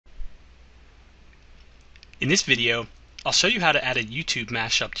In this video, I'll show you how to add a YouTube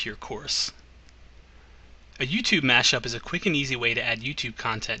mashup to your course. A YouTube mashup is a quick and easy way to add YouTube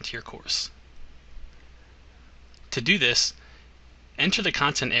content to your course. To do this, enter the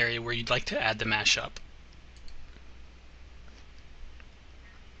content area where you'd like to add the mashup.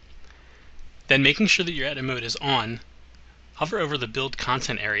 Then, making sure that your edit mode is on, hover over the Build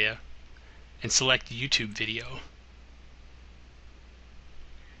Content area and select YouTube Video.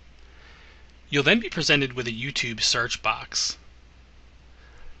 You'll then be presented with a YouTube search box.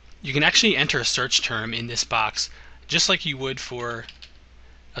 You can actually enter a search term in this box just like you would for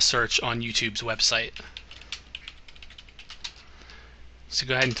a search on YouTube's website. So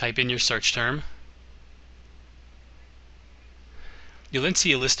go ahead and type in your search term. You'll then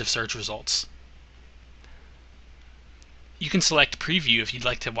see a list of search results. You can select Preview if you'd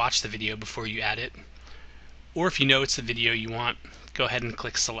like to watch the video before you add it, or if you know it's the video you want, go ahead and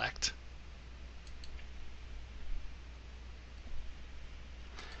click Select.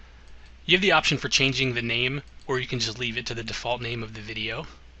 You have the option for changing the name, or you can just leave it to the default name of the video.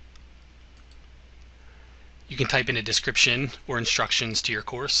 You can type in a description or instructions to your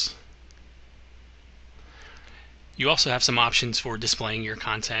course. You also have some options for displaying your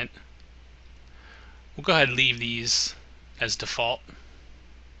content. We'll go ahead and leave these as default.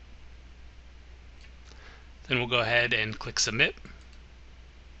 Then we'll go ahead and click Submit.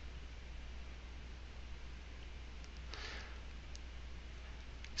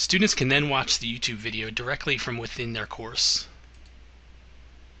 Students can then watch the YouTube video directly from within their course.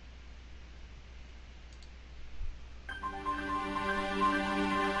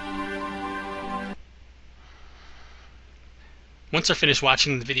 Once they're finished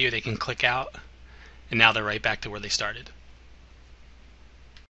watching the video, they can click out, and now they're right back to where they started.